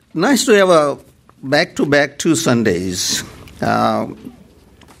Nice to have a back-to-back 2 Sundays,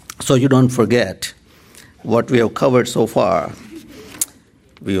 so you don't forget what we have covered so far.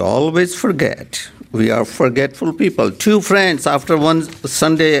 We always forget. We are forgetful people. Two friends after one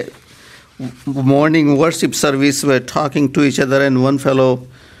Sunday morning worship service were talking to each other, and one fellow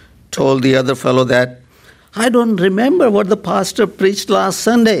told the other fellow that, I don't remember what the pastor preached last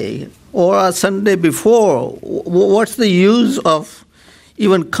Sunday or a Sunday before. What's the use of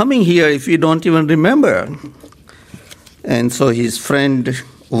even coming here if you don't even remember? And so his friend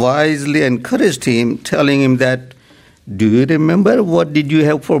wisely encouraged him, telling him that, do you remember what did you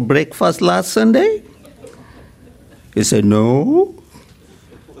have for breakfast last Sunday? He said, no.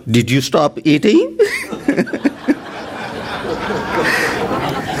 Did you stop eating?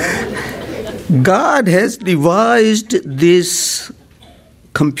 God has devised this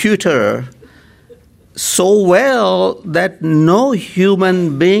computer so well that no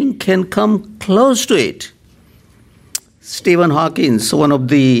human being can come close to it. Stephen Hawking, one of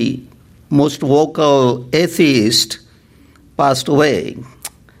the most vocal atheists, passed away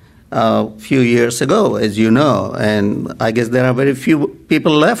a few years ago, as you know, and I guess there are very few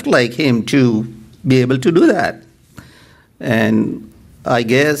people left like him to be able to do that. And I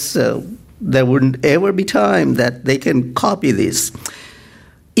guess there wouldn't ever be time that they can copy this.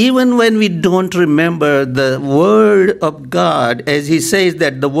 Even when we don't remember the word of God, as he says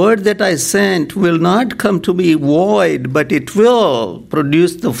that the word that I sent will not come to me void, but it will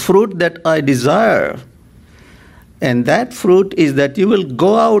produce the fruit that I desire. And that fruit is that you will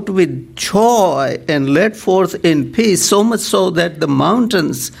go out with joy and let forth in peace, so much so that the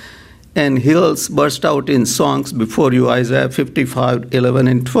mountains and hills burst out in songs before you, Isaiah 55, 11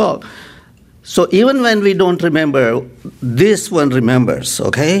 and 12. So even when we don't remember, this one remembers,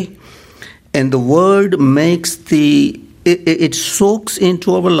 okay? And the word makes it soaks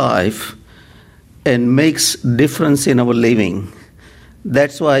into our life and makes difference in our living.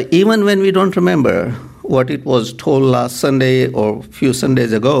 That's why even when we don't remember what it was told last Sunday or a few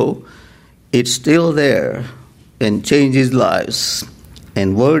Sundays ago, it's still there and changes lives.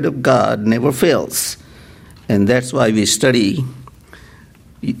 And word of God never fails. And that's why we study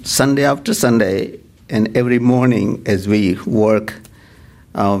Sunday after Sunday and every morning as we work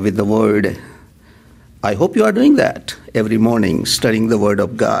with the Word. I hope you are doing that every morning, studying the Word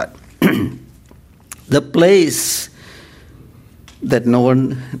of God. The place that no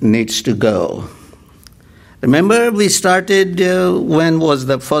one needs to go. Remember, we started, when was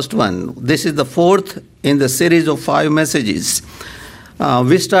the first one? This is the fourth in the series of 5 messages.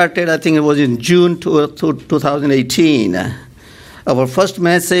 We started, I think it was in June 2018. Our first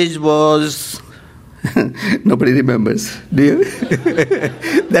message was, nobody remembers, do you?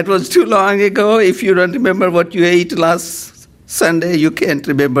 That was too long ago. If you don't remember what you ate last Sunday, you can't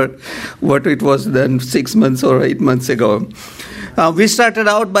remember what it was then 6 months or 8 months ago. We started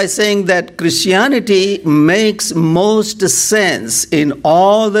out by saying that Christianity makes most sense in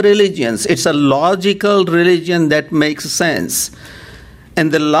all the religions. It's a logical religion that makes sense.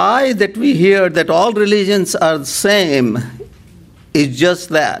 And the lie that we hear that all religions are the same is just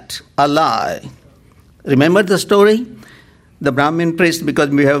that, a lie. Remember the story? The Brahmin priest, because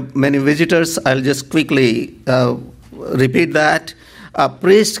we have many visitors, I'll just quickly repeat that. A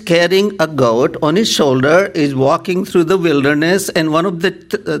priest carrying a goat on his shoulder is walking through the wilderness, and one of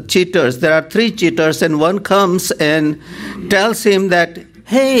the cheaters, there are 3 cheaters, and one comes and tells him that,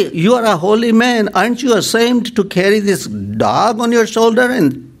 hey, you are a holy man, aren't you ashamed to carry this dog on your shoulder?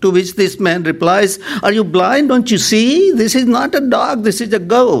 And to which this man replies, are you blind? Don't you see? This is not a dog, this is a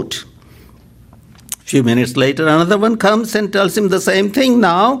goat. A few minutes later, another one comes and tells him the same thing.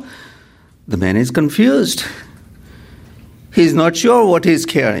 Now, the man is confused. He's not sure what he's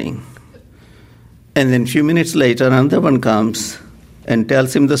carrying. And then a few minutes later, another one comes and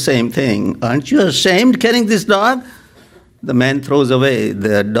tells him the same thing. Aren't you ashamed carrying this dog? The man throws away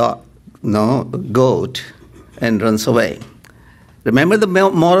the goat and runs away. Remember the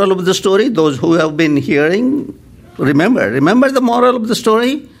moral of the story? Those who have been hearing, remember the moral of the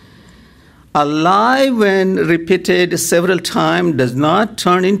story? A lie, when repeated several times, does not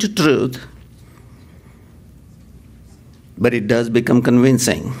turn into truth, but it does become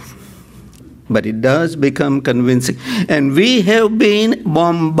convincing. And we have been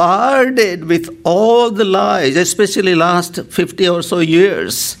bombarded with all the lies, especially last 50 or so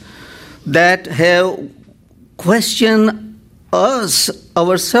years, that have questioned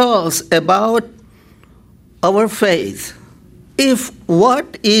ourselves about our faith. If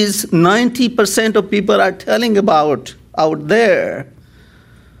what is 90% of people are telling about out there,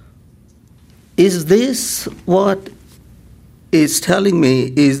 is this what is telling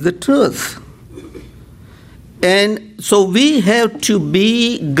me is the truth. And so we have to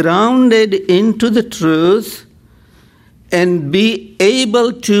be grounded into the truth and be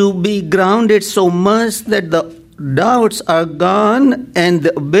able to be grounded so much that the doubts are gone and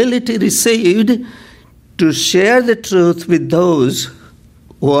the ability received to share the truth with those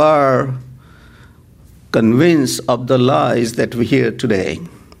who are convinced of the lies that we hear today.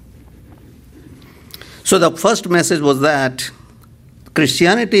 So the first message was that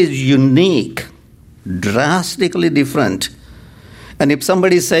Christianity is unique, drastically different. And if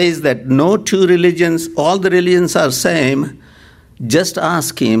somebody says that no two religions, all the religions are same, just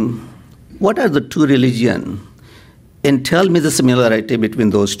ask him, what are the two religions? And tell me the similarity between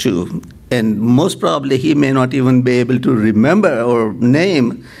those two. And most probably he may not even be able to remember or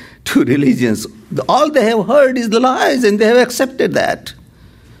name two religions. All they have heard is the lies, and they have accepted that.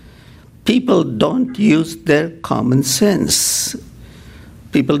 People don't use their common sense.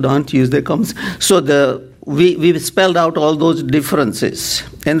 People don't use their common sense. So we spelled out all those differences.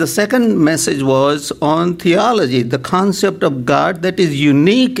 And the second message was on theology, the concept of God that is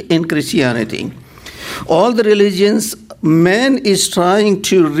unique in Christianity. All the religions, man is trying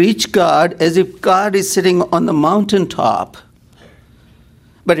to reach God as if God is sitting on the mountaintop.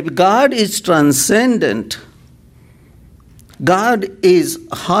 But if God is transcendent, God is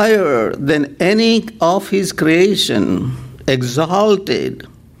higher than any of his creation, exalted.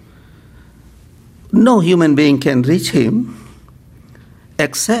 No human being can reach him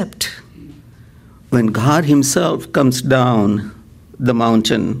except when God himself comes down the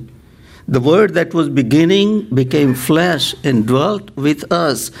mountain. The Word that was beginning became flesh and dwelt with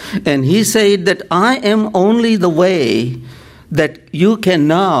us. And he said that I am only the way that you can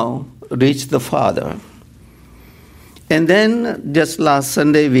now reach the Father. And then just last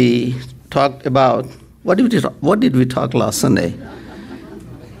Sunday we talked about, what did we talk last Sunday?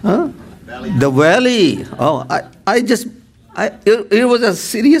 Huh? The valley. Oh, it was a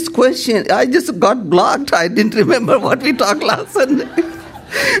serious question. I just got blocked. I didn't remember what we talked last Sunday.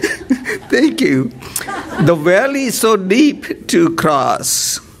 Thank you. The valley is so deep to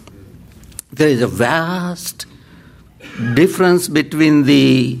cross. There is a vast difference between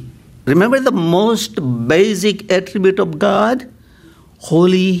remember the most basic attribute of God?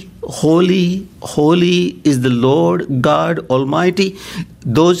 Holy, holy, holy is the Lord God Almighty.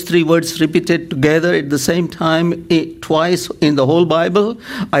 Those three words repeated together at the same time twice in the whole Bible,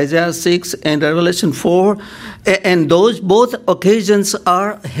 Isaiah 6 and Revelation 4. And those both occasions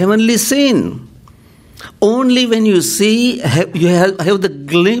are heavenly scene. Only when you see, you have the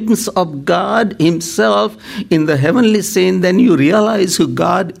glimpse of God himself in the heavenly scene, then you realize who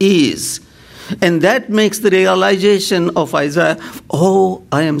God is. And that makes the realization of Isaiah, oh,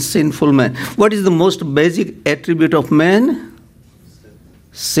 I am sinful man. What is the most basic attribute of man?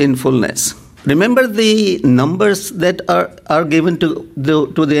 Sinfulness. Remember the numbers that are given to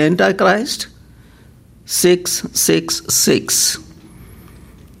the Antichrist? 666.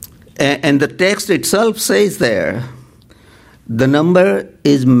 And the text itself says there, the number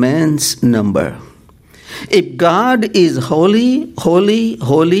is man's number. If God is holy, holy,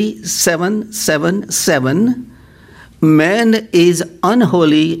 holy, 777, man is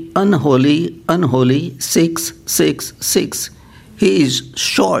unholy, unholy, unholy, 666. He is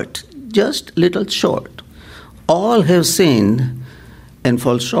short, just little short. All have sinned and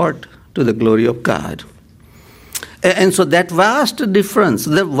fall short to the glory of God. And so that vast difference,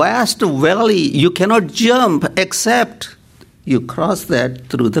 the vast valley, you cannot jump except you cross that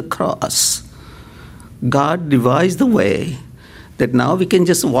through the cross. God devised the way that now we can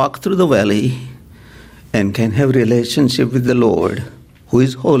just walk through the valley and can have relationship with the Lord, who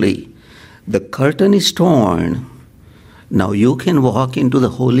is holy. The curtain is torn. Now you can walk into the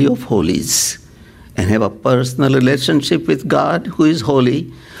Holy of Holies and have a personal relationship with God, who is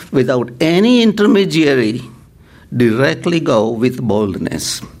holy, without any intermediary. Directly go with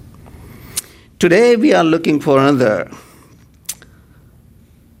boldness. Today we are looking for another.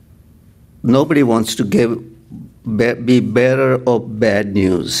 Nobody wants to be bearer of bad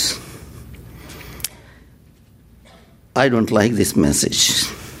news. I don't like this message.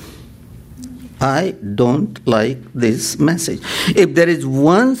 I don't like this message. If there is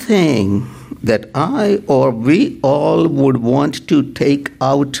one thing that I or we all would want to take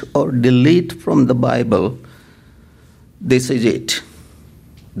out or delete from the Bible, this is it.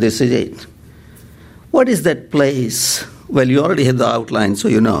 This is it. What is that place? Well, you already have the outline, so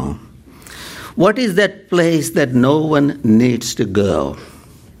you know. What is that place that no one needs to go?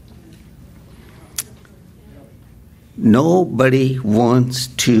 Nobody wants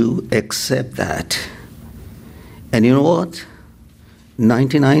to accept that. And you know what?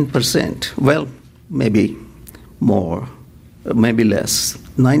 99%, well, maybe more, maybe less.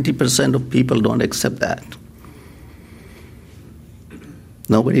 90% of people don't accept that.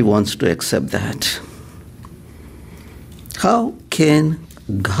 Nobody wants to accept that. How can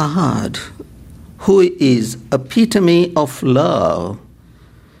God, who is epitome of love,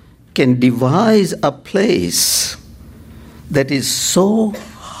 can devise a place that is so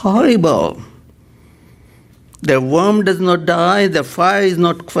horrible? The worm does not die, the fire is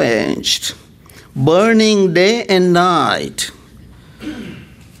not quenched, burning day and night.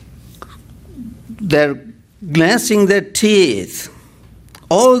 They're gnashing their teeth.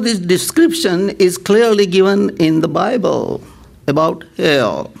 All this description is clearly given in the Bible about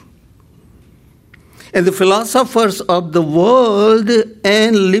hell. And the philosophers of the world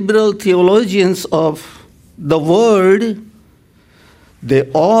and liberal theologians of the world, they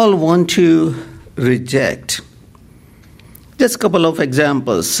all want to reject. Just a couple of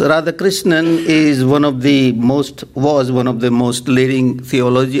examples. Radhakrishnan was one of the most leading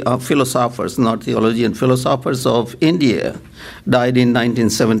philosophers of India. Died in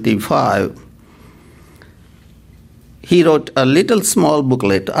 1975. He wrote a little small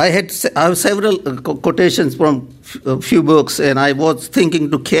booklet. I have several quotations from a few books, and I was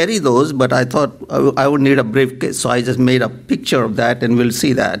thinking to carry those, but I thought I would need a briefcase, so I just made a picture of that, and we'll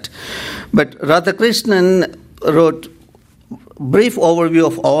see that. But Radhakrishnan wrote brief overview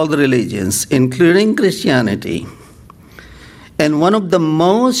of all the religions, including Christianity. And one of the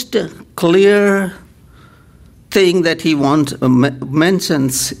most clear thing that he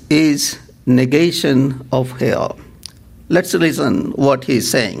mentions is negation of hell. Let's listen what he's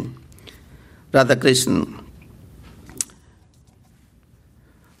saying. Radhakrishnan.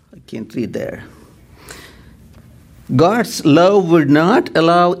 I can't read there. God's love would not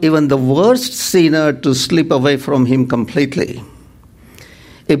allow even the worst sinner to slip away from him completely.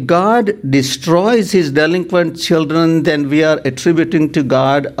 If God destroys his delinquent children, then we are attributing to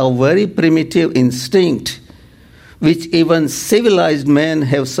God a very primitive instinct which even civilized men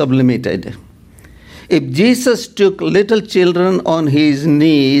have sublimated. If Jesus took little children on his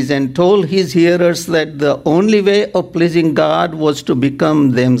knees and told his hearers that the only way of pleasing God was to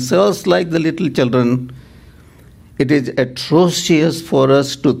become themselves like the little children, it is atrocious for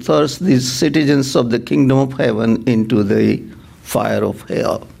us to thrust these citizens of the kingdom of heaven into the fire of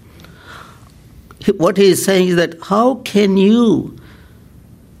hell. What he is saying is that how can you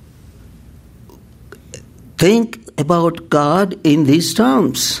think about God in these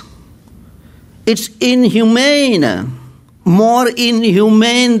terms? It's inhumane, more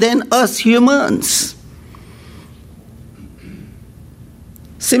inhumane than us humans.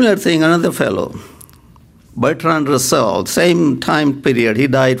 Similar thing, another fellow, Bertrand Russell, same time period. He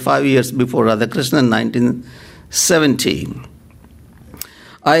died 5 years before Radhakrishnan, 1970.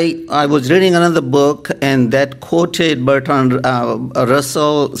 I was reading another book, and that quoted Bertrand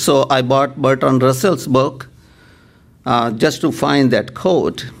Russell, so I bought Bertrand Russell's book just to find that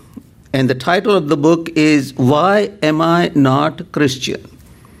quote. And the title of the book is Why Am I Not Christian?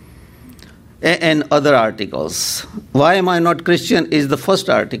 And other articles. Why Am I Not Christian is the first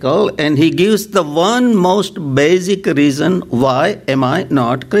article, and he gives the one most basic reason why am I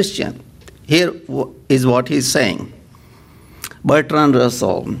not Christian. Here is what he's saying. Bertrand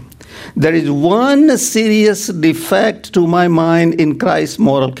Russell, there is one serious defect to my mind in Christ's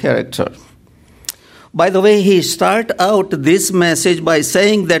moral character. By the way, he starts out this message by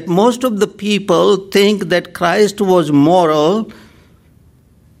saying that most of the people think that Christ was moral,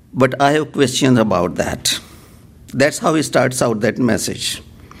 but I have questions about that. That's how he starts out that message.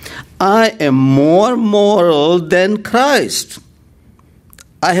 I am more moral than Christ.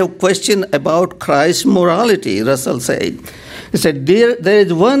 I have questions about Christ's morality, Russell said. He said, there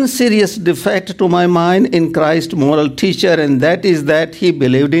is one serious defect to my mind in Christ's moral teacher, and that is that he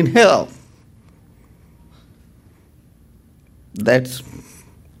believed in hell. That's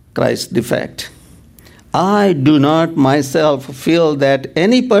Christ's defect. I do not myself feel that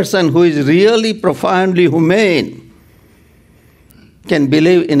any person who is really profoundly humane can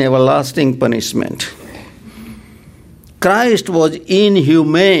believe in everlasting punishment. Christ was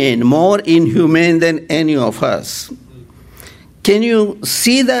inhumane, more inhumane than any of us. Can you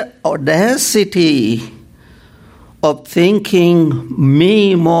see the audacity of thinking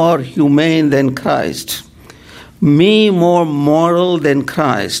me more humane than Christ? Me more moral than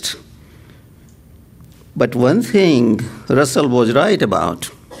Christ? But one thing Russell was right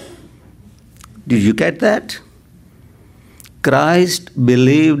about. Did you get that? Christ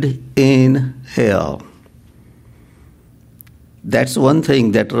believed in hell. That's one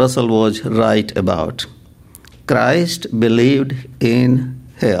thing that Russell was right about. Christ believed in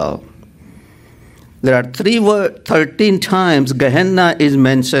hell. There are 13 times Gehenna is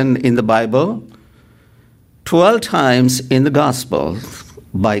mentioned in the Bible, 12 times in the Gospel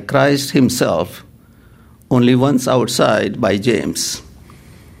by Christ himself, only once outside by James.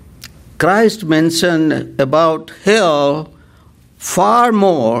 Christ mentioned about hell far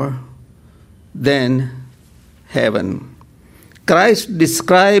more than heaven. Christ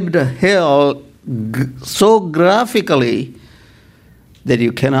described hell so graphically that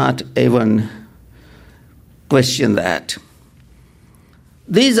you cannot even question that.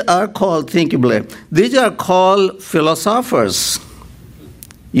 These are called, these are called philosophers.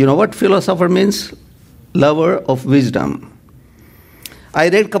 You know what philosopher means? Lover of wisdom. I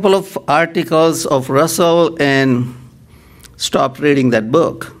read a couple of articles of Russell and stopped reading that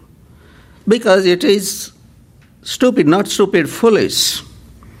book because it is stupid, not stupid, foolish.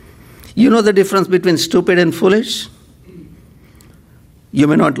 You know the difference between stupid and foolish? You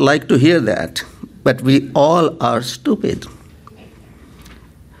may not like to hear that, but we all are stupid.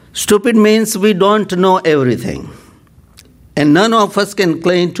 Stupid means we don't know everything. And none of us can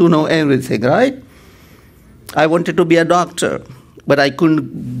claim to know everything, right? I wanted to be a doctor, but I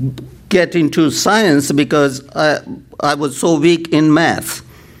couldn't get into science because I was so weak in math.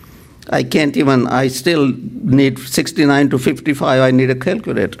 I still need 69 to 55, I need a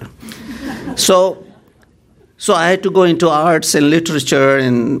calculator. So I had to go into arts and literature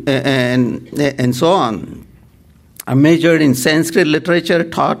and so on. I majored in Sanskrit literature,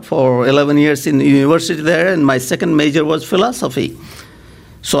 taught for 11 years in the university there, and my second major was philosophy.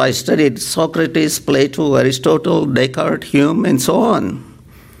 So I studied Socrates, Plato, Aristotle, Descartes, Hume, and so on.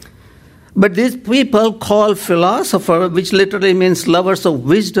 But these people called philosophers, which literally means lovers of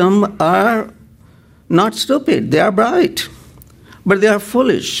wisdom, are not stupid. They are bright, but they are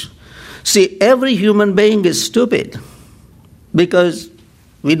foolish. See, every human being is stupid because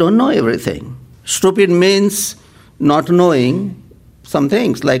we don't know everything. Stupid means not knowing some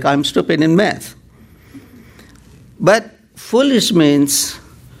things, like I'm stupid in math. But foolish means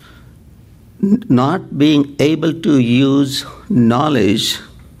not being able to use knowledge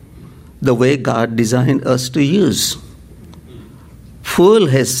the way God designed us to use. Fool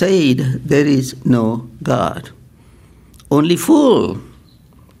has said there is no God. Only fool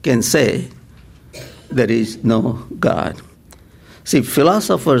can say there is no God. See,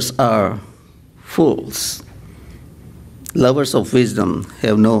 philosophers are fools. Lovers of wisdom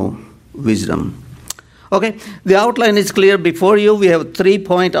have no wisdom. Okay, the outline is clear before you. We have a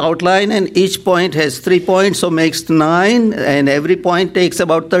 3-point outline, and each point has 3 points, so makes 9, and every point takes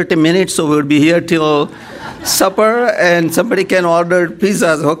about 30 minutes, so we'll be here till supper, and somebody can order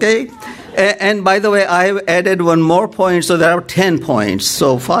pizzas, okay? And by the way, I have added one more point, so there are 10 points,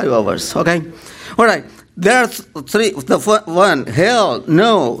 so 5 hours, okay? All right, there are 3, one, hell,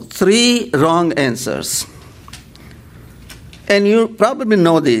 no, 3 wrong answers. And you probably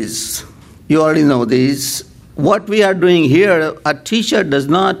know these. You already know these. What we are doing here, a teacher does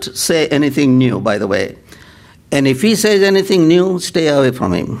not say anything new, by the way. And if he says anything new, stay away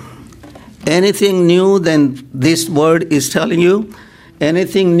from him. Anything new than this word is telling you,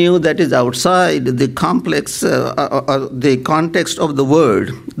 anything new that is outside the complex, the context of the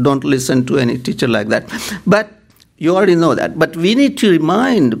word, don't listen to any teacher like that. But you already know that. But we need to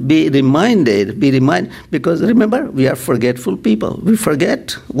be reminded, because remember, we are forgetful people. We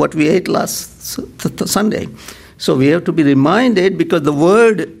forget what we ate last Sunday. So we have to be reminded because the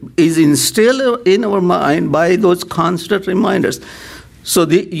word is instilled in our mind by those constant reminders. So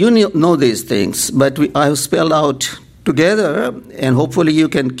you know these things, but I have spelled out together, and hopefully you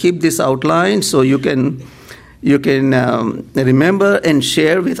can keep this outline so you can remember and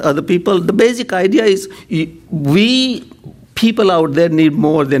share with other people. The basic idea is we people out there need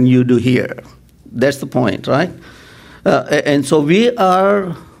more than you do here. That's the point, right? And so we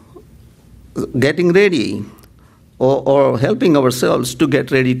are getting ready or helping ourselves to get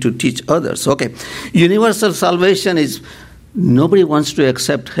ready to teach others. Okay, universal salvation is nobody wants to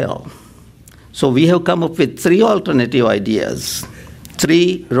accept hell. So we have come up with 3 alternative ideas,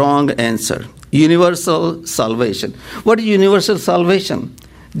 3 wrong answers. Universal salvation. What is universal salvation?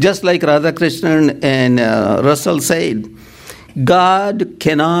 Just like Radhakrishnan and Russell said, God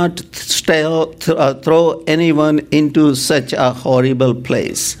cannot throw anyone into such a horrible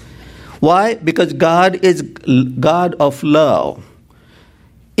place. Why? Because God is God of love.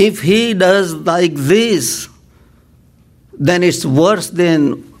 If he does like this, then it's worse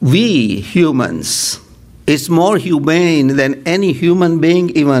than we humans. It's more humane than any human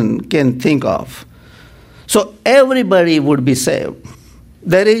being even can think of. So everybody would be saved.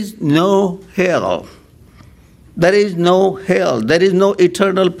 There is no hell. There is no hell. There is no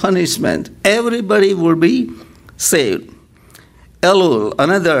eternal punishment. Everybody will be saved. Ellul,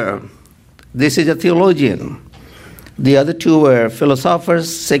 another, this is a theologian. The other two were philosophers,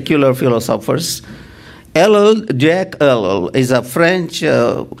 secular philosophers. Ellul, Jacques Ellul, is a French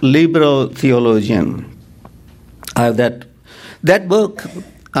liberal theologian. That book,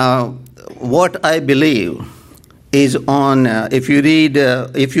 What I Believe, is on, if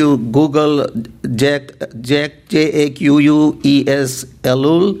you Google Jacques, J-A-Q-U-E-S,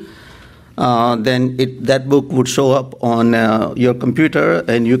 Ellul, then that book would show up on your computer,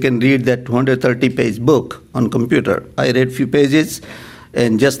 and you can read that 230-page book on computer. I read a few pages,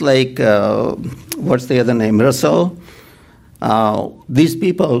 and just like, what's the other name, Russell, these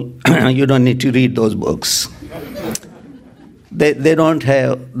people, you don't need to read those books. They don't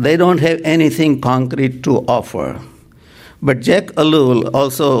have anything concrete to offer. But Jacques Ellul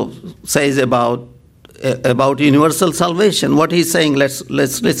also says about universal salvation. What he's saying, let's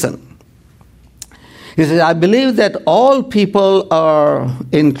listen. He says, I believe that all people are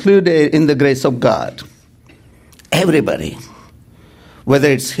included in the grace of God. Everybody.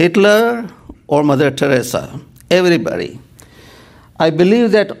 Whether it's Hitler or Mother Teresa. Everybody. I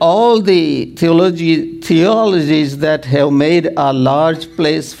believe that all the theologies that have made a large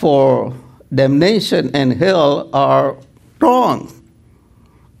place for damnation and hell are wrong,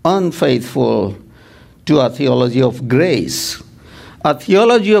 unfaithful to a theology of grace. A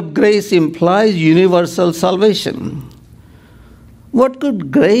theology of grace implies universal salvation. What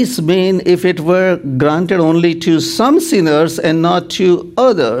could grace mean if it were granted only to some sinners and not to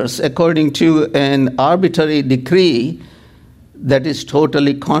others, according to an arbitrary decree that is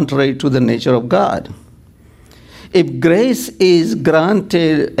totally contrary to the nature of God? If grace is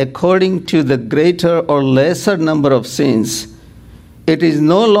granted according to the greater or lesser number of sins, it is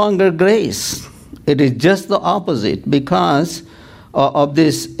no longer grace. It is just the opposite because of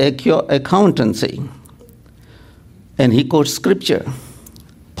this accountancy. And he quotes scripture.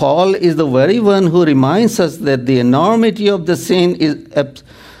 Paul is the very one who reminds us that the enormity of the sin is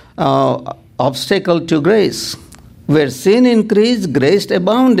obstacle to grace. Where sin increased, grace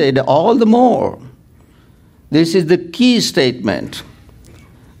abounded all the more. This is the key statement.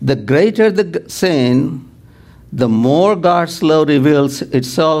 The greater the sin, the more God's love reveals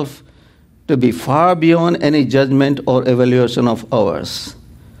itself to be far beyond any judgment or evaluation of ours.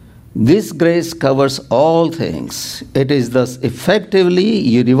 This grace covers all things. It is thus effectively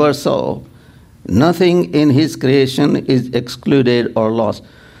universal. Nothing in His creation is excluded or lost.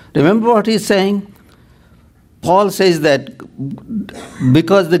 Remember what he's saying? Paul says that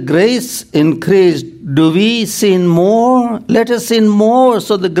because the grace increased, do we sin more? Let us sin more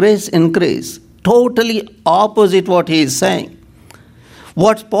so the grace increase. Totally opposite what he is saying.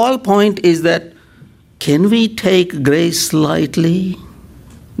 What Paul's point is that, can we take grace lightly?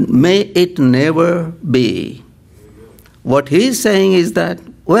 May it never be. What he is saying is that,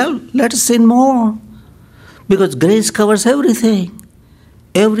 well, let us sin more because grace covers everything.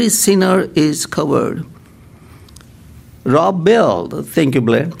 Every sinner is covered. Rob Bell, thank you,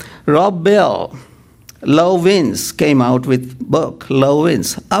 Blair. Rob Bell, Love Wins, came out with book, Love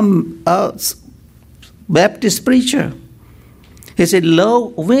Wins. I'm a Baptist preacher. He said,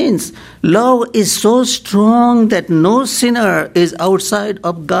 love wins. Love is so strong that no sinner is outside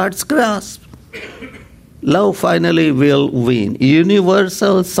of God's grasp. Love finally will win.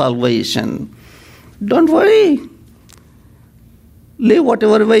 Universal salvation. Don't worry. Live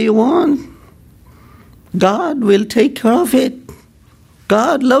whatever way you want. God will take care of it.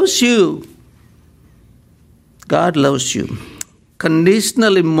 God loves you. God loves you.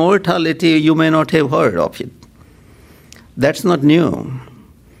 Conditional immortality, you may not have heard of it. That's not new.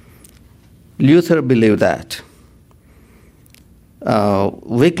 Luther believed that.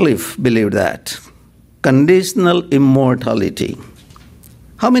 Wycliffe believed that. Conditional immortality.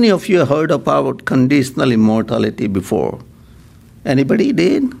 How many of you heard about conditional immortality before? Anybody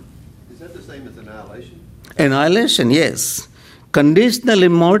did? Is that the same as annihilation? Annihilation, yes. Conditional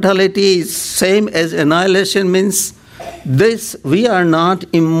immortality is same as annihilation, means this, we are not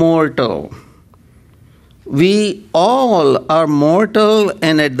immortal. We all are mortal,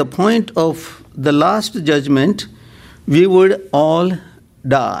 and at the point of the last judgment, we would all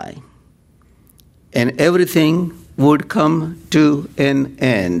die. And everything would come to an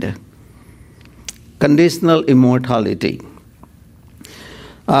end. Conditional immortality.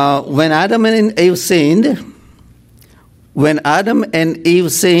 When Adam and Eve sinned,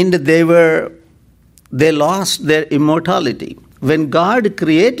 they lost their immortality. When God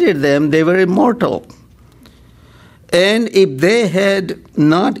created them, they were immortal. And if they had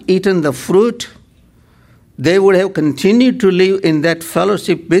not eaten the fruit, they would have continued to live in that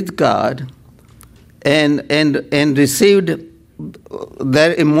fellowship with God and received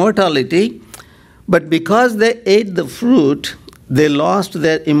their immortality. But because they ate the fruit, they lost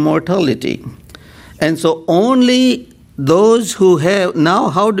their immortality. And so only those who have... Now,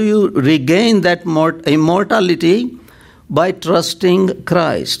 how do you regain that immortality? By trusting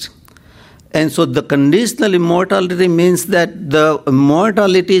Christ. And so the conditional immortality means that the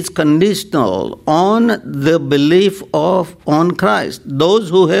immortality is conditional on the belief on Christ. Those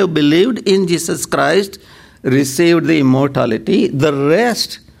who have believed in Jesus Christ received the immortality. The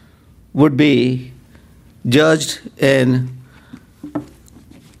rest would be judged and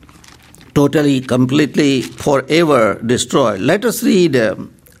totally, completely, forever destroyed. Let us read,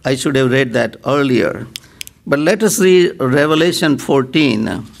 I should have read that earlier, but let us read Revelation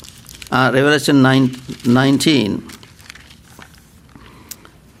 14. Revelation 19.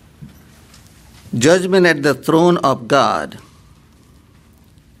 Judgment at the throne of God.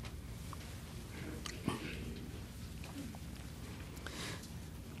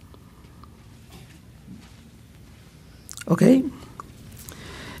 Okay?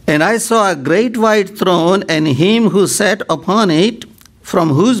 And I saw a great white throne and him who sat upon it, from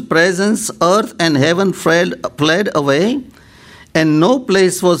whose presence earth and heaven fled away, and no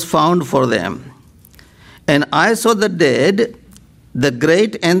place was found for them. And I saw the dead, the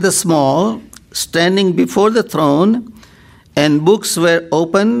great and the small, standing before the throne, and books were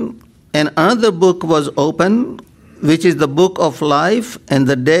open, and another book was open, which is the book of life, and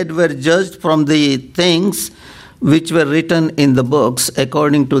the dead were judged from the things which were written in the books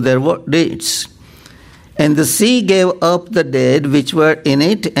according to their deeds. And the sea gave up the dead which were in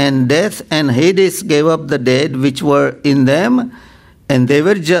it, and death and Hades gave up the dead which were in them, and they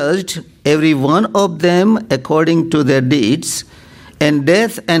were judged, every one of them according to their deeds, and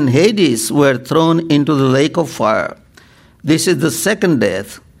death and Hades were thrown into the lake of fire. This is the second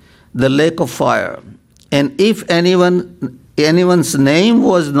death, the lake of fire. And if anyone's name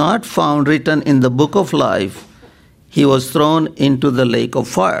was not found written in the book of life, he was thrown into the lake of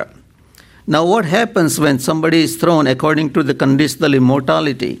fire. Now, what happens when somebody is thrown according to the conditional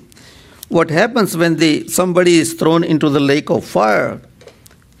immortality? What happens when somebody is thrown into the lake of fire?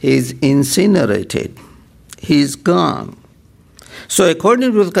 He is incinerated. He is gone. So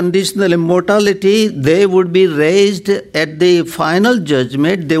according to the conditional immortality, they would be raised at the final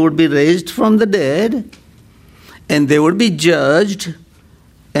judgment. They would be raised from the dead, and they would be judged,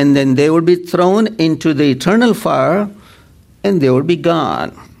 and then they would be thrown into the eternal fire, and they would be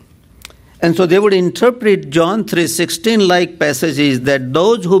gone. And so they would interpret John 3:16 like passages that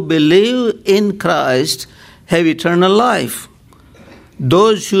those who believe in Christ have eternal life.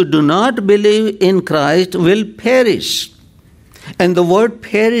 Those who do not believe in Christ will perish. And the word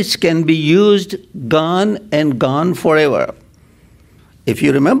perish can be used gone and gone forever. If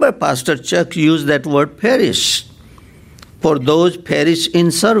you remember, Pastor Chuck used that word perish for those perish in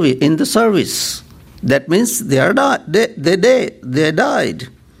the service. That means they died.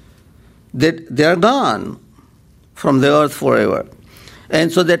 They are gone from the earth forever.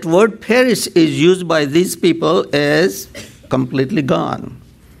 And so that word perish is used by these people as completely gone.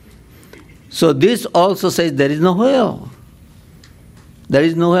 So this also says there is no hell. There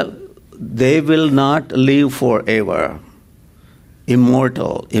is no hell. They will not live forever.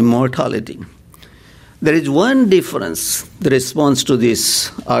 Immortality. There is one difference. The response to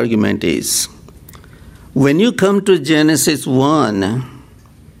this argument is, when you come to Genesis 1,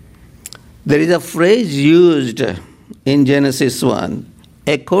 there is a phrase used in Genesis 1,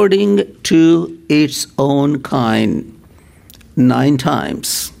 according to its own kind, 9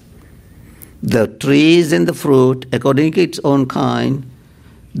 times. The trees and the fruit, according to its own kind.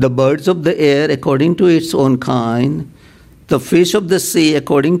 The birds of the air, according to its own kind. The fish of the sea,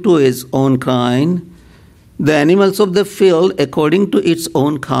 according to its own kind. The animals of the field, according to its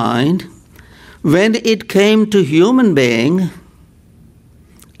own kind. When it came to human being,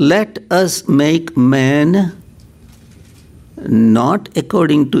 let us make man not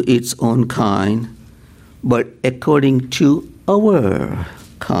according to its own kind, but according to our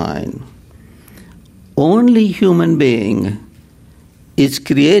kind. Only human being is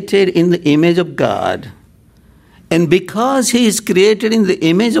created in the image of God. And because he is created in the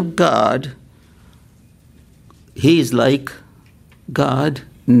image of God, he is like God,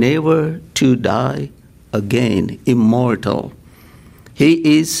 never to die again, immortal.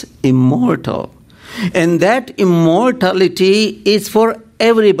 He is immortal. And that immortality is for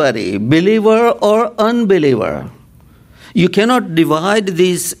everybody, believer or unbeliever. You cannot divide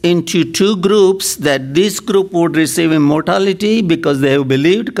this into 2 groups, that this group would receive immortality because they have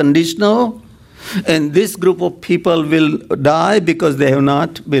believed, conditional, And this group of people will die because they have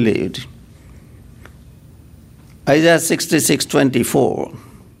not believed. Isaiah 66:24.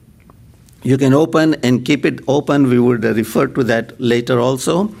 You can open and keep it open. We would refer to that later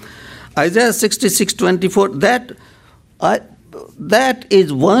also. Isaiah 66:24, that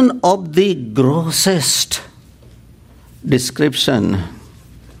is one of the grossest description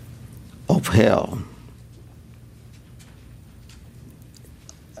of hell.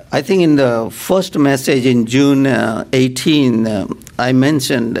 I think in the first message in June 18, I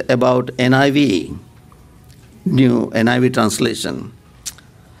mentioned about NIV, New NIV translation.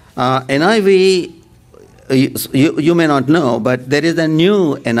 NIV, you may not know, but there is a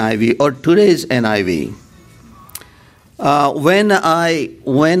new NIV or today's NIV. When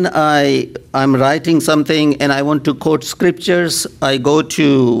I'm writing something and I want to quote scriptures, I go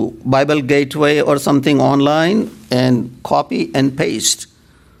to Bible Gateway or something online and copy and paste.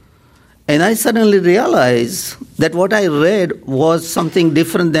 And I suddenly realize that what I read was something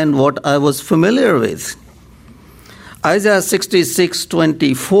different than what I was familiar with. Isaiah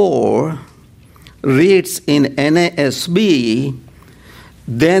 66:24 reads in NASB,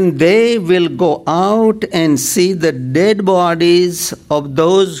 "Then they will go out and see the dead bodies of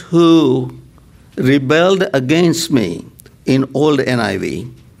those who rebelled against me," in old NIV,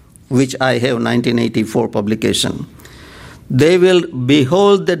 which I have 1984 publication. "They will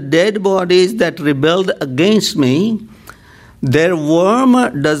behold the dead bodies that rebelled against me. Their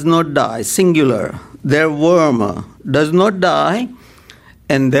worm does not die," singular. "Their worm does not die,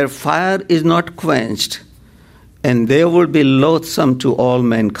 and their fire is not quenched, and they will be loathsome to all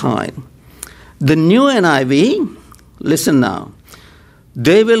mankind." The new NIV, listen now,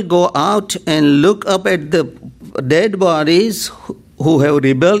 "They will go out and look up at the dead bodies who have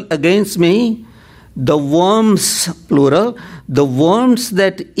rebelled against me. The worms," plural, "the worms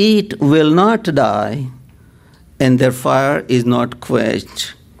that eat will not die, and their fire is not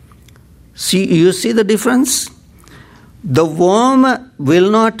quenched." You see the difference? The worm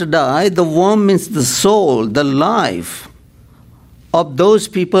will not die. The worm means the soul, the life of those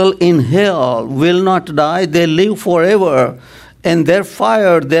people in hell will not die. They live forever. And their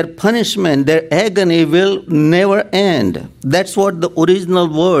fire, their punishment, their agony will never end. That's what the original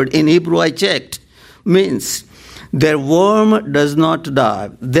word in Hebrew I checked means. Their worm does not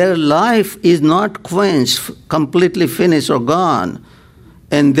die. Their life is not quenched, completely finished or gone.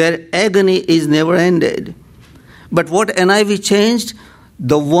 And their agony is never ended. But what NIV changed?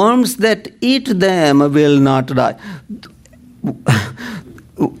 The worms that eat them will not die.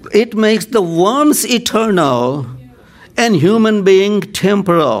 It makes the worms eternal and human being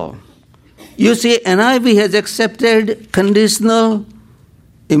temporal. You see, NIV has accepted conditional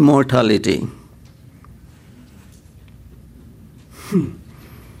immortality.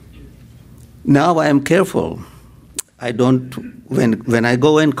 Now I am careful. I don't, when I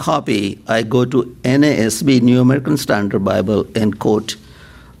go and copy, I go to NASB, New American Standard Bible, and quote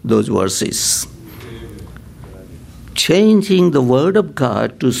those verses. Changing the Word of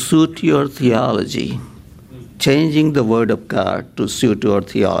God to suit your theology. Changing the Word of God to suit your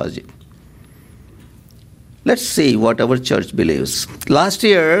theology. Let's see what our church believes. Last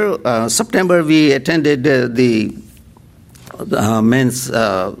year, September, we attended the men's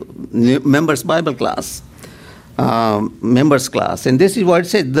members' Bible class. Members class. And this is what it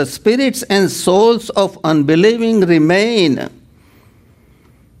says: "The spirits and souls of unbelieving remain."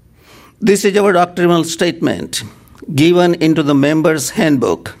 This is our doctrinal statement given into the members'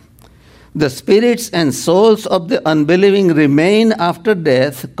 handbook. "The spirits and souls of the unbelieving remain after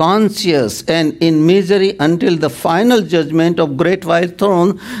death, conscious and in misery until the final judgment of great white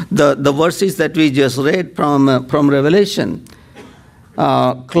throne." The verses that we just read from Revelation.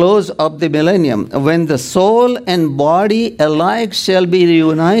 Close of the millennium, when the soul and body alike shall be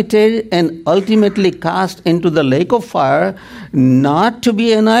reunited and ultimately cast into the lake of fire, not to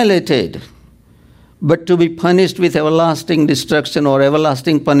be annihilated, but to be punished with everlasting destruction or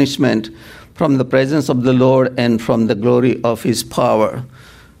everlasting punishment from the presence of the Lord and from the glory of his power.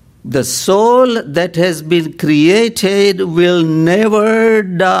 The soul that has been created will never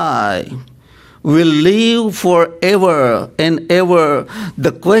die, will live forever and ever.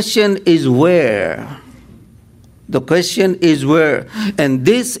 The question is where? The question is where? And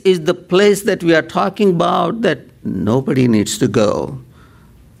this is the place that we are talking about that nobody needs to go.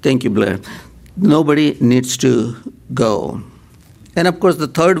 Thank you, Blair. Nobody needs to go. And of course, the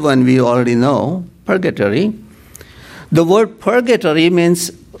third one we already know, purgatory. The word purgatory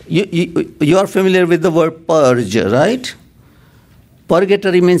means, you are familiar with the word purge, right?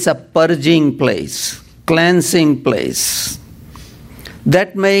 Purgatory means a purging place, cleansing place.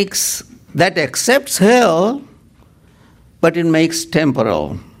 That makes that accepts hell, but it makes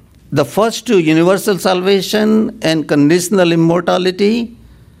temporal. The first two, universal salvation and conditional immortality,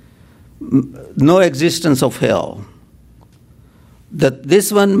 no existence of hell. That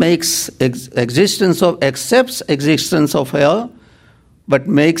this one makes accepts existence of hell, but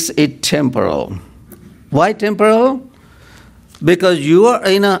makes it temporal. Why temporal? Because you are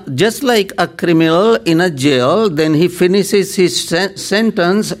just like a criminal in a jail, then he finishes his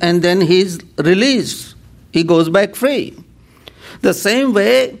sentence and then he's released. He goes back free. The same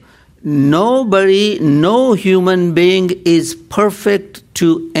way, no human being is perfect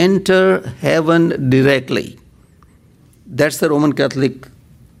to enter heaven directly. That's the Roman Catholic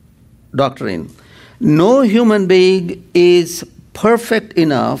doctrine. No human being is perfect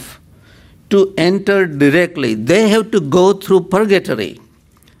enough to enter directly. They have to go through purgatory,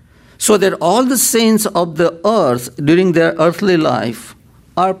 so that all the sins of the earth during their earthly life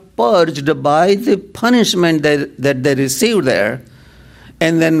are purged by the punishment that they receive there.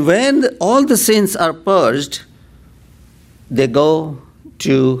 And then when all the sins are purged, they go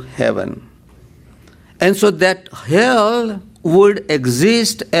to heaven. And so that hell would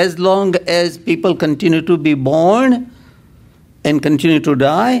exist as long as people continue to be born and continue to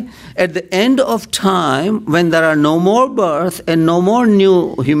die. At the end of time, when there are no more birth and no more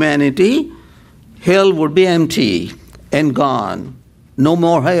new humanity, hell would be empty and gone. No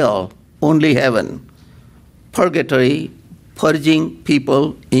more hell, only heaven. Purgatory, purging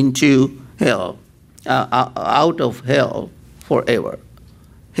people into hell, out of hell forever.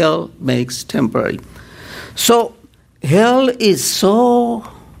 Hell makes temporary. So hell is so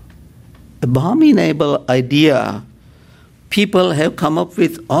abominable idea. People have come up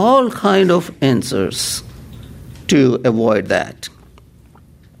with all kind of answers to avoid that.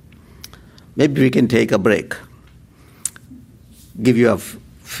 Maybe we can take a break. Give you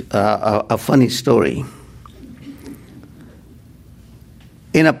a funny story.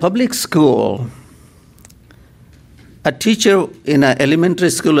 In a public school, a teacher in an elementary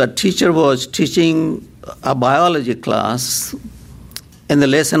school, a teacher was teaching a biology class, and the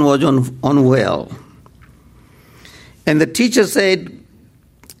lesson was on whale. And the teacher said,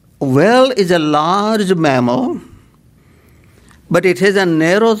 whale is a large mammal, but it has a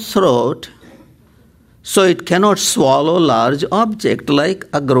narrow throat, so it cannot swallow large object like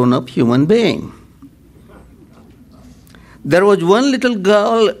a grown-up human being. There was one little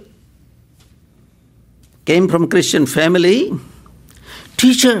girl, came from Christian family.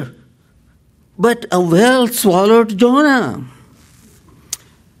 Teacher, but a whale swallowed Jonah.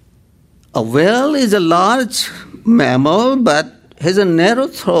 A whale is a large mammal, but has a narrow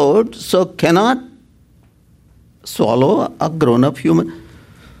throat, so cannot swallow a grown-up human.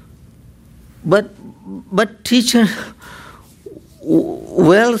 But teacher,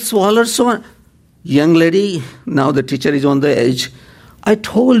 whale swallowed someone. Young lady, now the teacher is on the edge. I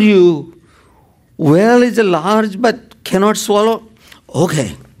told you, whale is a large but cannot swallow.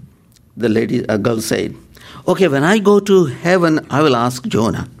 Okay, a girl said. Okay, when I go to heaven, I will ask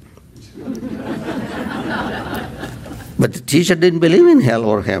Jonah. But the teacher didn't believe in hell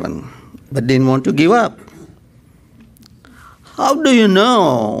or heaven, but didn't want to give up. How do you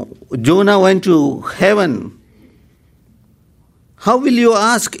know Jonah went to heaven? How will you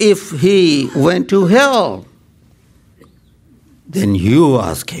ask if he went to hell? Then you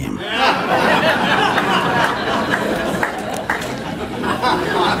ask him.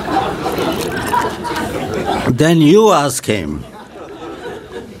 Then you ask him.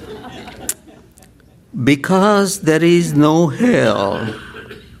 Because there is no hell,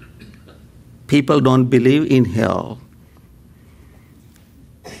 people don't believe in hell.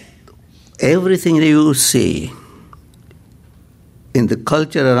 Everything that you see in the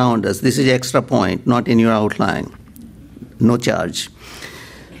culture around us, this is extra point, not in your outline, no charge.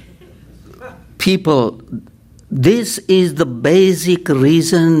 People, this is the basic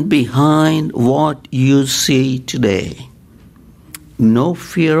reason behind what you see today. No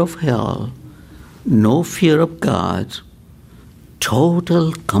fear of hell, no fear of God,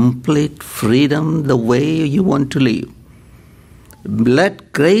 total, complete freedom the way you want to live.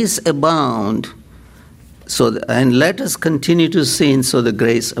 Let grace abound, and let us continue to sin so the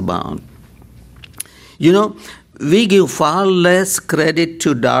grace abound. You know, we give far less credit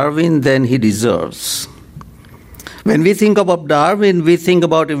to Darwin than he deserves. When we think about Darwin, we think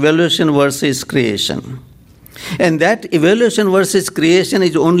about evolution versus creation. And that evolution versus creation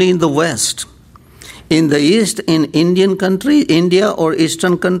is only in the West. In the East, in India or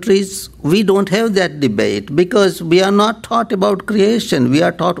Eastern countries, we don't have that debate because we are not taught about creation. We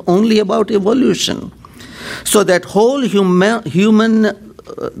are taught only about evolution. So that whole human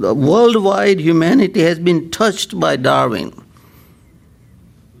the worldwide humanity has been touched by Darwin.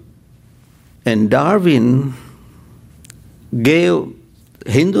 And Darwin gave,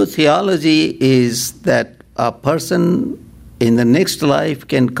 Hindu theology is that a person in the next life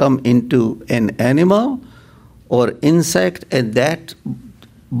can come into an animal or insect, and that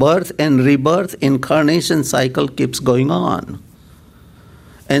birth and rebirth incarnation cycle keeps going on.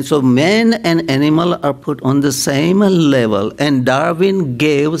 And so man and animal are put on the same level, and Darwin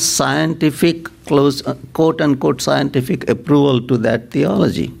gave scientific, quote-unquote scientific approval to that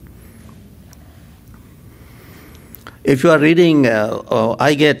theology. If you are reading,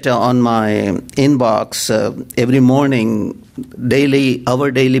 I get on my inbox every morning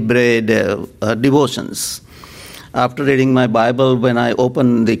our daily bread devotions. After reading my Bible, when I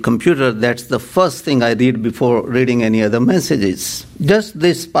open the computer, that's the first thing I read before reading any other messages. Just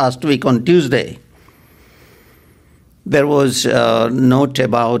this past week on Tuesday, there was a note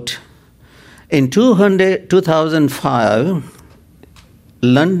about in 2005,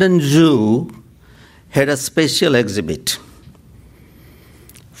 London Zoo had a special exhibit.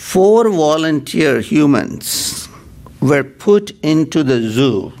 4 volunteer humans were put into the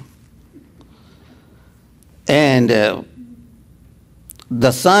zoo. And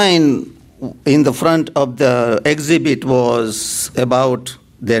the sign in the front of the exhibit was about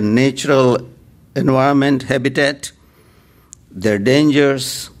their natural environment, habitat, their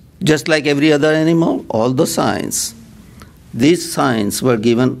dangers, just like every other animal, all the signs. These signs were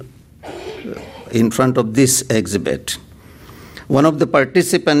given in front of this exhibit. One of the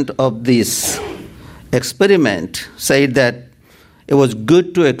participants of this experiment said that it was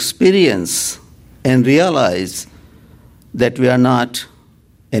good to experience and realize that we are not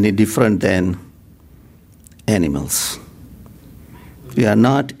any different than animals. We are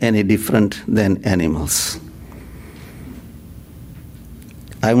not any different than animals.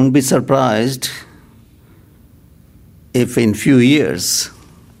 I won't be surprised if in few years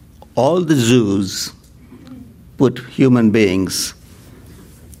all the zoos put human beings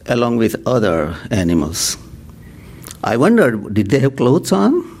along with other animals. I wonder, did they have clothes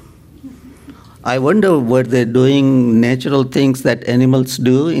on? I wonder, were they doing natural things that animals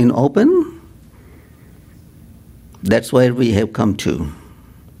do in open? That's where we have come to.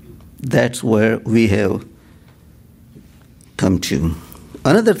 That's where we have come to.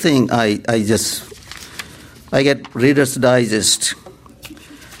 Another thing I get Reader's Digest.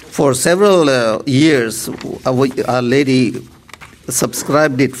 For several years, a lady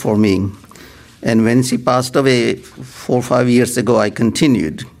subscribed it for me. And when she passed away 4 or 5 years ago, I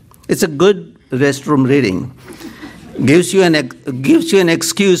continued. It's a good restroom reading. Gives you an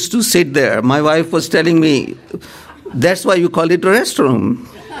excuse to sit there. My wife was telling me, that's why you call it a restroom.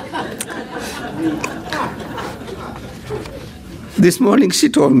 This morning she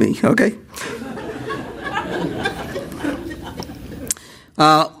told me, okay?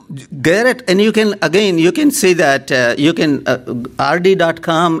 Garrett, and you can see that you can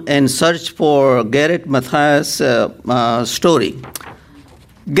rd.com and search for Garrett Matthias story.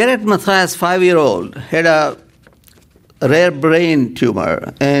 Garrett Matthias, 5-year-old, had a rare brain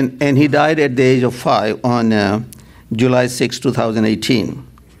tumor, and he died at the age of 5 on July 6, 2018.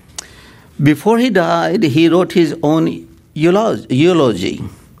 Before he died, he wrote his own eulogy.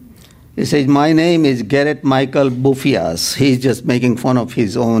 He says, "My name is Garrett Michael Bufias." He's just making fun of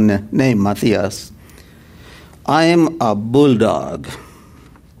his own name, Matthias. "I am a bulldog.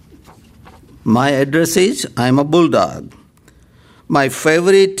 My address is, I'm a bulldog. My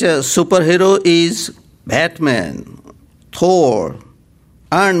favorite superhero is Batman, Thor,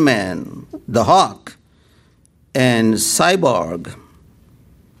 Iron Man, the Hawk, and Cyborg.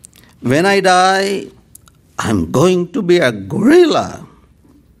 When I die, I'm going to be a gorilla.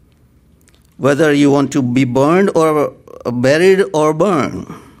 Whether you want to be burned or buried or burned,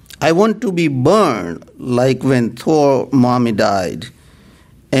 I want to be burned like when Thor mommy died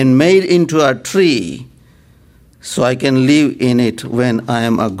and made into a tree so I can live in it when I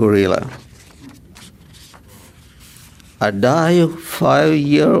am a gorilla." A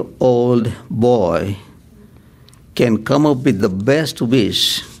 5-year-old boy can come up with the best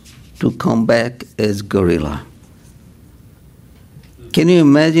wish to come back as gorilla. Can you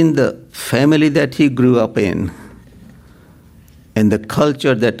imagine the family that he grew up in and the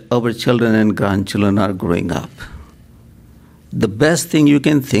culture that our children and grandchildren are growing up? The best thing you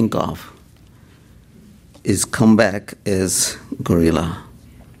can think of is come back as gorilla.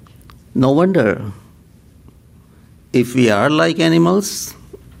 No wonder if we are like animals,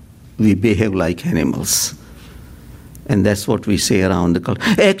 we behave like animals. And that's what we say around the culture.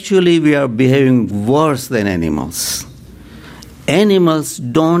 Actually, we are behaving worse than animals. Animals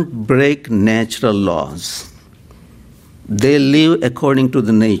don't break natural laws. They live according to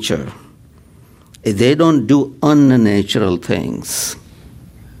the nature. They don't do unnatural things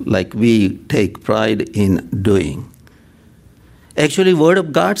like we take pride in doing. Actually, Word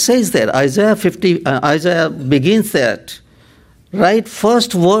of God says that. Isaiah begins that. Right,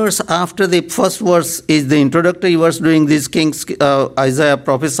 first verse after the first verse is the introductory verse during this king's Isaiah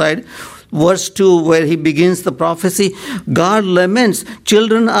prophesied. Verse 2, where he begins the prophecy, God laments,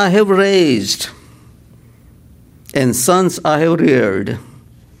 children I have raised, and sons I have reared.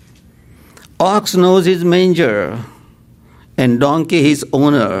 Ox knows his manger, and donkey his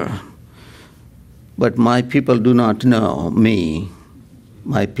owner. But my people do not know me.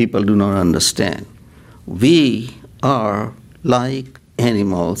 My people do not understand. We are like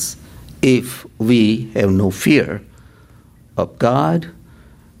animals if we have no fear of God,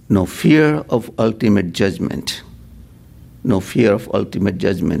 no fear of ultimate judgment. No fear of ultimate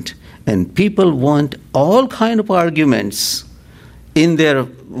judgment. And people want all kind of arguments in their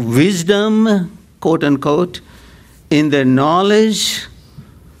wisdom, quote unquote, in their knowledge.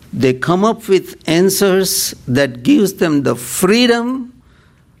 They come up with answers that gives them the freedom,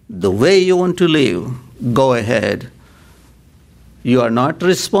 the way you want to live. Go ahead. You are not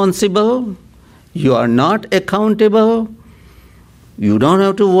responsible. You are not accountable. You don't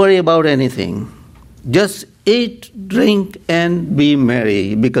have to worry about anything. Just eat, drink, and be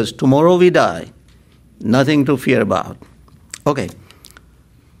merry, because tomorrow we die. Nothing to fear about. Okay.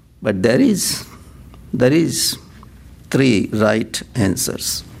 But there is 3 right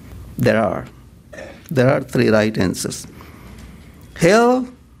answers. There are 3 right answers. Hell,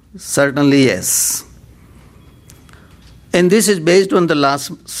 certainly yes. And this is based on the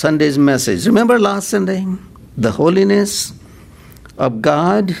last Sunday's message. Remember last Sunday? The holiness of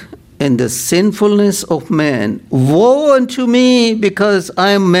God and the sinfulness of man. Woe unto me, because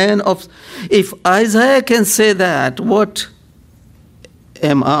I am man of... If Isaiah can say that, what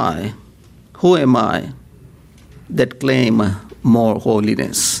am I? Who am I that claim more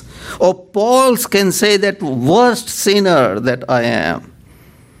holiness? Or Paul can say that worst sinner that I am.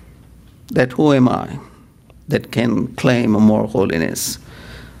 That who am I that can claim more holiness?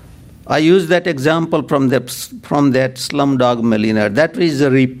 I use that example from that Slumdog Millionaire. That is a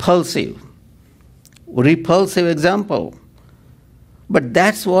repulsive example. But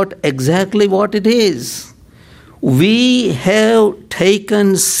that's exactly what it is. We have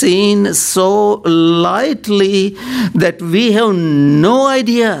taken sin so lightly that we have no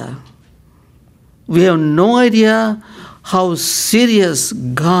idea. We have no idea how serious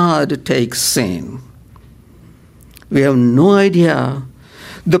God takes sin. We have no idea.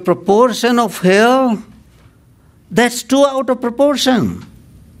 The proportion of hell, that's too out of proportion.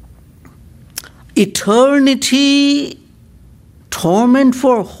 Eternity, torment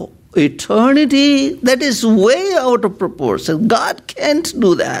for eternity, that is way out of proportion. God can't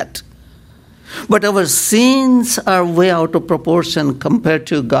do that. But our sins are way out of proportion compared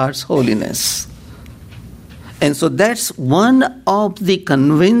to God's holiness. And so that's one of the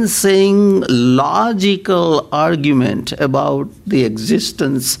convincing, logical argument about the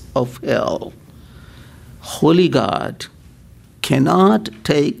existence of hell. Holy God cannot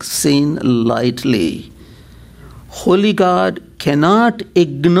take sin lightly. Holy God cannot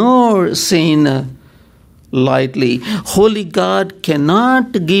ignore sin lightly. Holy God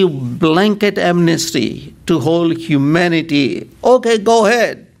cannot give blanket amnesty to whole humanity. Okay, go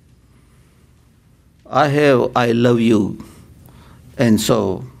ahead. I love you, and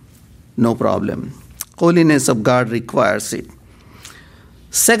so no problem. Holiness of God requires it.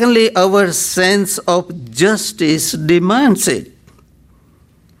 Secondly, our sense of justice demands it.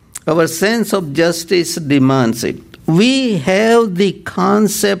 Our sense of justice demands it. We have the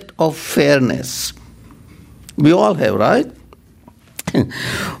concept of fairness. We all have, right?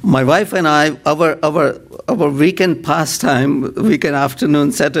 My wife and I, our weekend pastime, weekend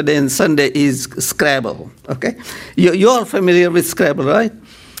afternoon, Saturday and Sunday is Scrabble. Okay, you're all familiar with Scrabble, right?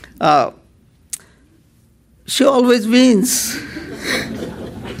 She always wins.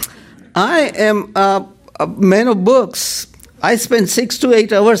 I am a man of books. I spend 6 to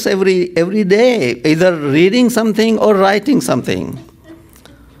 8 hours every day, either reading something or writing something.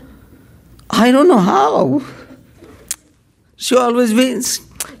 I don't know how. She always wins.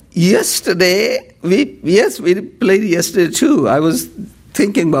 Yesterday, we played yesterday too. I was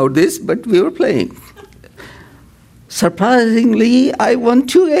thinking about this, but we were playing. Surprisingly, I won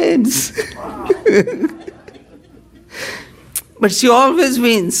 2 games. But she always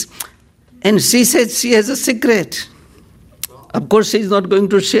wins. And she said she has a secret. Of course, she's not going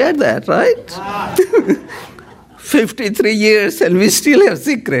to share that, right? 53 years and we still have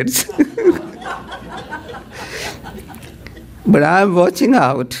secrets. But I'm watching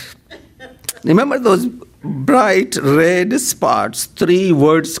out. Remember those bright red spots, 3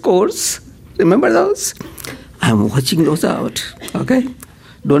 word scores? Remember those? I'm watching those out, okay?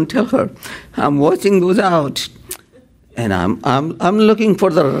 Don't tell her. I'm watching those out. And I'm looking for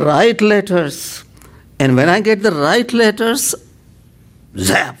the right letters. And when I get the right letters,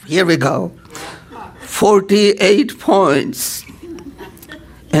 zap, here we go. 48 points.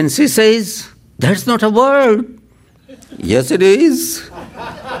 And she says, that's not a word. Yes, it is.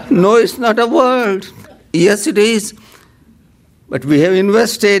 No, it's not a word. Yes, it is. But we have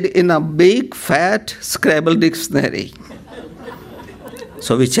invested in a big, fat Scrabble dictionary.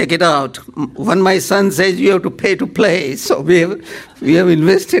 So we check it out. When my son says you have to pay to play, so we have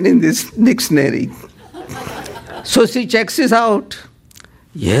invested in this dictionary. So she checks it out.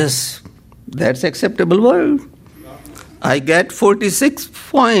 Yes, that's acceptable word. I get 46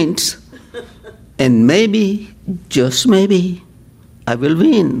 points. And maybe, just maybe, I will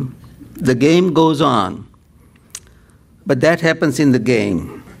win. The game goes on. But that happens in the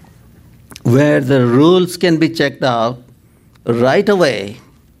game, where the rules can be checked out right away,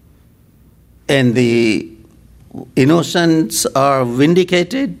 and the innocents are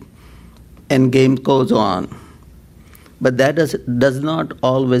vindicated, and game goes on. But that does not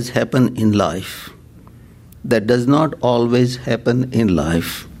always happen in life. That does not always happen in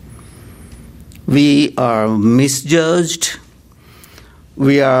life. We are misjudged.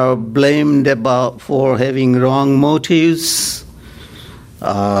 We are blamed for having wrong motives.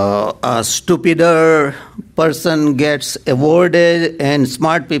 A stupider person gets awarded, and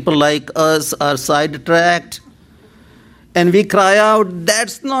smart people like us are sidetracked. And we cry out,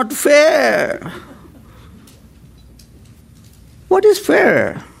 that's not fair. What is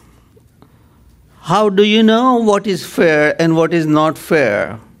fair? How do you know what is fair and what is not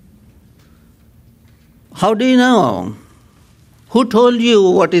fair? How do you know? Who told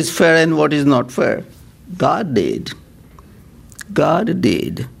you what is fair and what is not fair? God did. God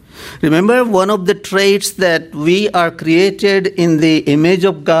did. Remember, one of the traits that we are created in the image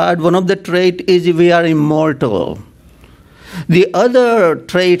of God, one of the traits is we are immortal. The other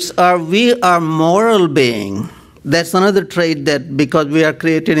traits are we are moral being. That's another trait, that because we are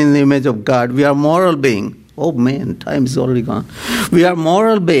created in the image of God, we are moral being. Oh man, time is already gone. We are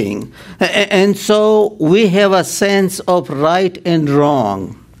moral being. And so we have a sense of right and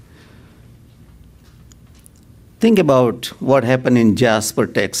wrong. Think about what happened in Jasper,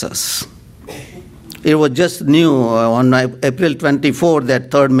 Texas. It was just new on April 24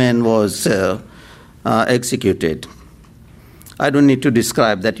 that third man was executed. I don't need to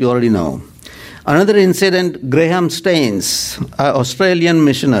describe that, you already know. Another incident, Graham Staines, an Australian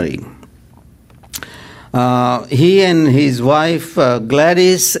missionary. He and his wife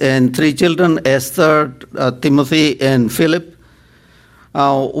Gladys and 3 children, Esther, Timothy, and Philip,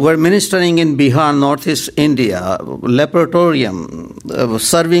 were ministering in Bihar, northeast India, leprotorium,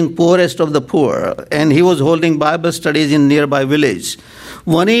 serving poorest of the poor. And he was holding Bible studies in nearby village.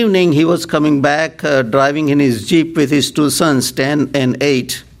 One evening he was coming back, driving in his jeep with his 2 sons, 10 and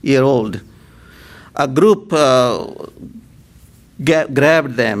 8-year-old. A group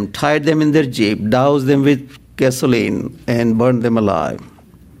grabbed them, tied them in their jeep, doused them with gasoline, and burned them alive.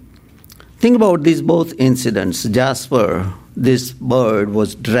 Think about these both incidents. Jasper, this bird,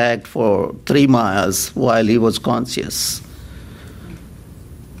 was dragged for 3 miles while he was conscious.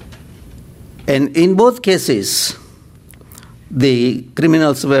 And in both cases, the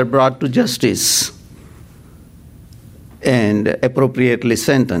criminals were brought to justice and appropriately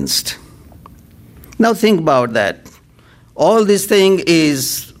sentenced. Now think about that. All this thing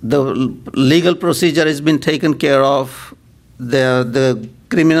is, the legal procedure has been taken care of. The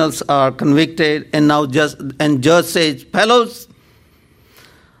criminals are convicted, and now judge says, fellows,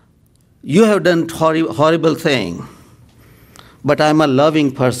 you have done horrible thing, but I'm a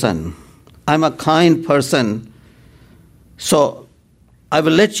loving person. I'm a kind person. So I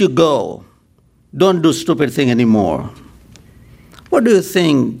will let you go. Don't do stupid thing anymore. What do you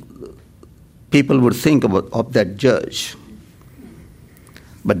think people would think of that judge?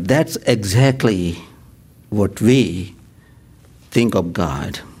 But that's exactly what we think of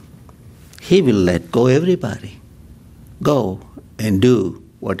God. He will let go everybody. Go and do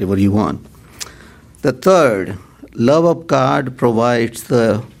whatever you want. The third, love of God provides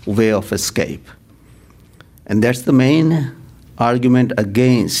the way of escape. And that's the main argument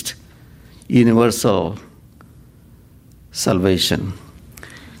against universal salvation.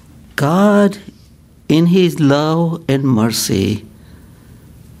 God, in His love and mercy,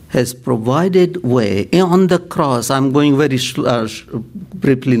 has provided way on the cross. I'm going very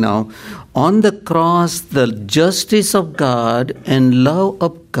briefly now. On the cross, the justice of God and love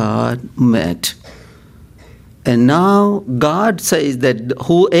of God met. And now God says that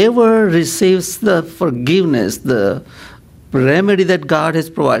whoever receives the forgiveness, the remedy that God has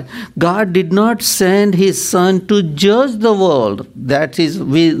provided, God did not send His Son to judge the world. That is,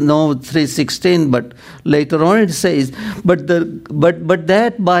 we know 3:16, but later on it says, but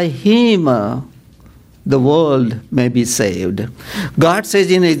that by Him the world may be saved. God says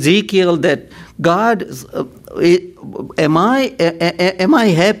in Ezekiel that God, am I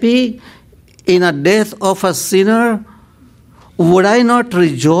happy in a death of a sinner? Would I not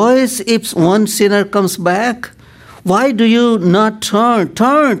rejoice if one sinner comes back? Why do you not turn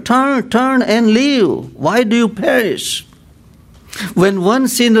and live? Why do you perish? When one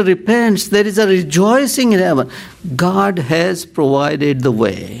sinner repents, there is a rejoicing in heaven. God has provided the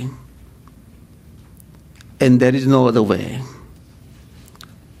way. And there is no other way.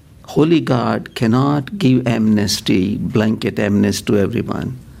 Holy God cannot give amnesty, blanket amnesty to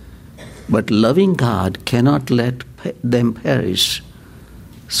everyone. But loving God cannot let them perish.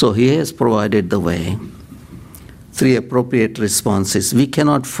 So He has provided the way. 3 appropriate responses. We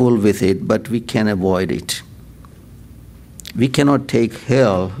cannot fool with it, but we can avoid it. We cannot take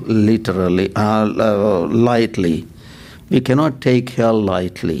hell literally, lightly. We cannot take hell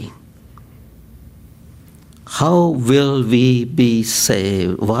lightly. How will we be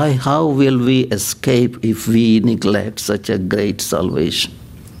saved? How will we escape if we neglect such a great salvation?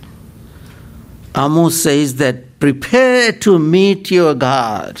 Amos says that prepare to meet your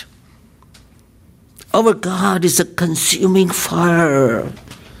God. Our God is a consuming fire.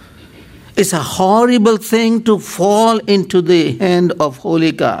 It's a horrible thing to fall into the hand of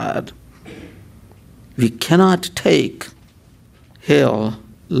holy God. We cannot take hell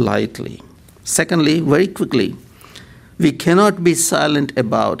lightly. Secondly, very quickly, we cannot be silent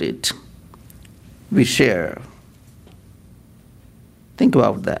about it. We share. Think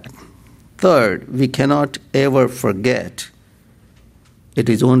about that. Third, we cannot ever forget. It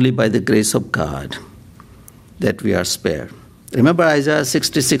is only by the grace of God that we are spared. Remember Isaiah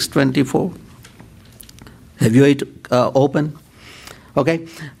 66:24? Have you it open? Okay.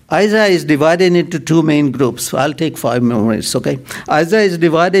 Isaiah is divided into 2 main groups. I'll take 5 more minutes, okay? Isaiah is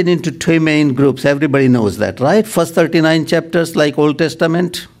divided into 2 main groups. Everybody knows that, right? First 39 chapters like Old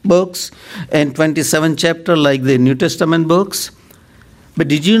Testament books and 27 chapters like the New Testament books. But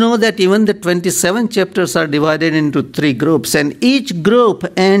did you know that even the 27 chapters are divided into 3 groups, and each group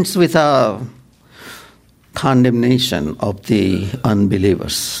ends with a condemnation of the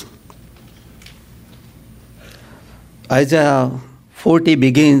unbelievers? Isaiah 40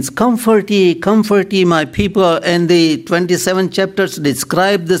 begins, comfort ye, my people, and the 27 chapters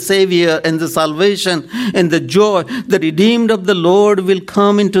describe the Savior and the salvation and the joy. The redeemed of the Lord will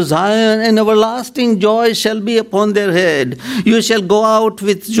come into Zion, and everlasting joy shall be upon their head. You shall go out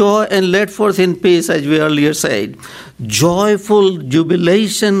with joy and let forth in peace, as we earlier said. Joyful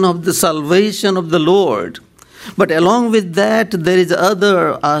jubilation of the salvation of the Lord. But along with that, there is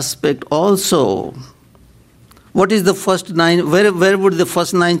other aspect also. What is the first 9? Where would the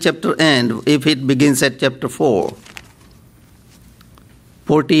first 9 chapter end if it begins at chapter 4?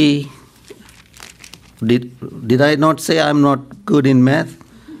 40. Did I not say I'm not good in math?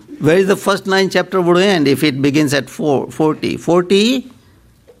 Where is the first 9 chapter would end if it begins at 40? 40?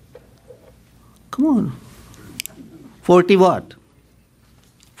 Come on. 40 what?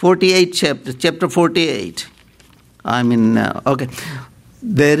 48 chapter 48. Okay.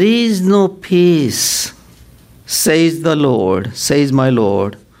 There is no peace, says the Lord, says my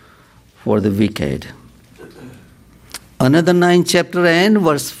Lord, for the wicked. Another 9 chapter end,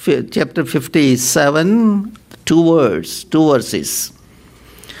 chapter 57, 2 verses.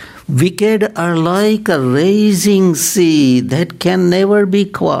 Wicked are like a raging sea that can never be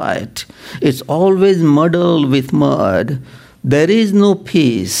quiet. It's always muddled with mud. There is no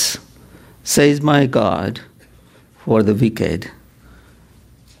peace, says my God, for the wicked.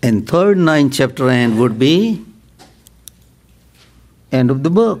 And third 9 chapter end would be end of the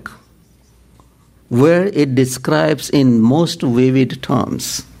book, where it describes in most vivid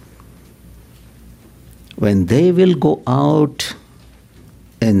terms when they will go out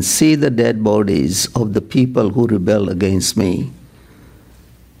and see the dead bodies of the people who rebel against me.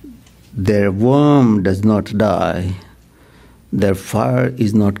 Their worm does not die, their fire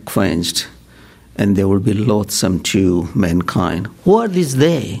is not quenched, and they will be loathsome to mankind. Who are these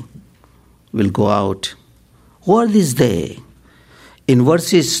they? Will go out. Who are these they? In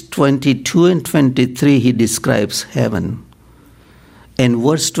verses 22 and 23, he describes heaven. And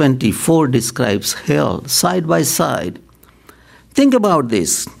verse 24 describes hell side by side. Think about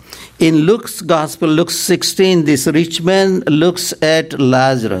this. In Luke's Gospel, Luke 16, this rich man looks at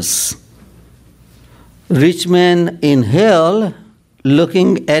Lazarus. Rich man in hell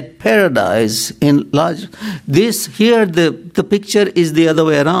looking at paradise in Lazarus. This here, the picture is the other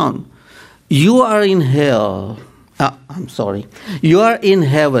way around. You are in hell. You are in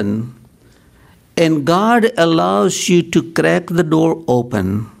heaven. And God allows you to crack the door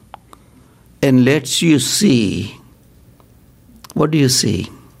open and lets you see. What do you see?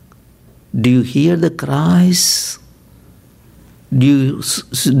 Do you hear the cries? Do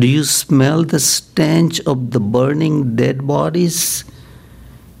you smell the stench of the burning dead bodies?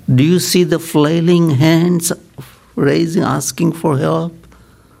 Do you see the flailing hands raising, asking for help?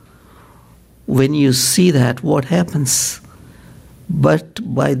 When you see that, what happens? But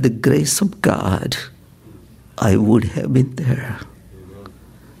by the grace of God, I would have been there.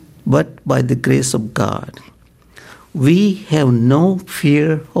 But by the grace of God, we have no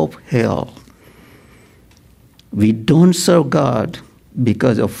fear of hell. We don't serve God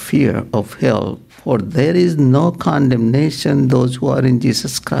because of fear of hell, for there is no condemnation those who are in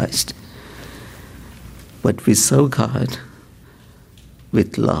Jesus Christ. But we serve God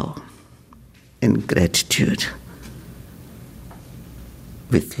with love and gratitude.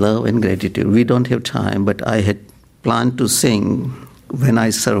 With love and gratitude. We don't have time, but I had planned to sing when I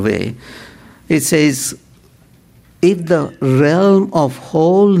survey. It says, if the realm of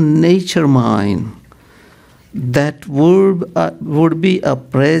whole nature mine, that would be a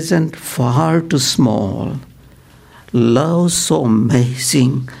present far too small, love so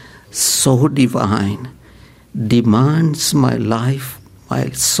amazing, so divine, demands my life, my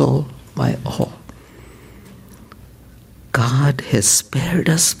soul, my all. God has spared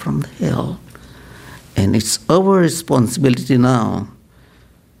us from hell, and it's our responsibility now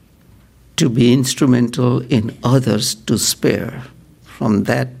to be instrumental in others to spare from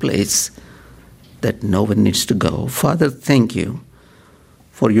that place that no one needs to go. Father, thank you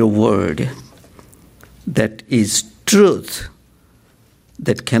for your word that is truth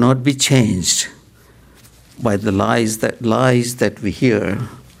that cannot be changed by the lies that we hear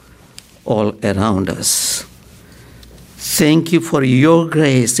all around us. Thank you for your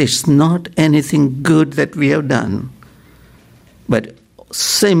grace. It's not anything good that we have done, but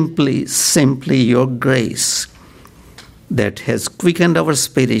simply your grace that has quickened our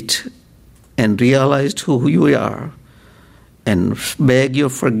spirit and realized who you are and beg your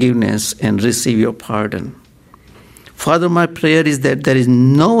forgiveness and receive your pardon. Father, my prayer is that there is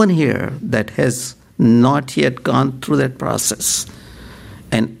no one here that has not yet gone through that process.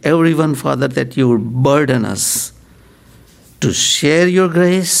 And everyone, Father, that you will burden us to share your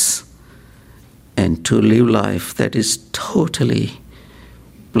grace and to live life that is totally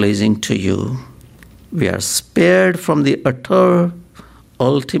pleasing to you. We are spared from the utter,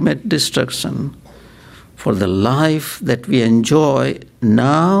 ultimate destruction for the life that we enjoy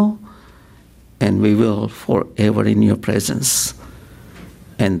now and we will forever in your presence.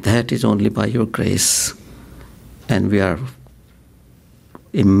 And that is only by your grace. And we are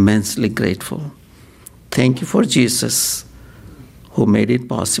immensely grateful. Thank you for Jesus, who made it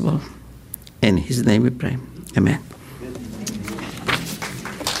possible. In his name we pray. Amen.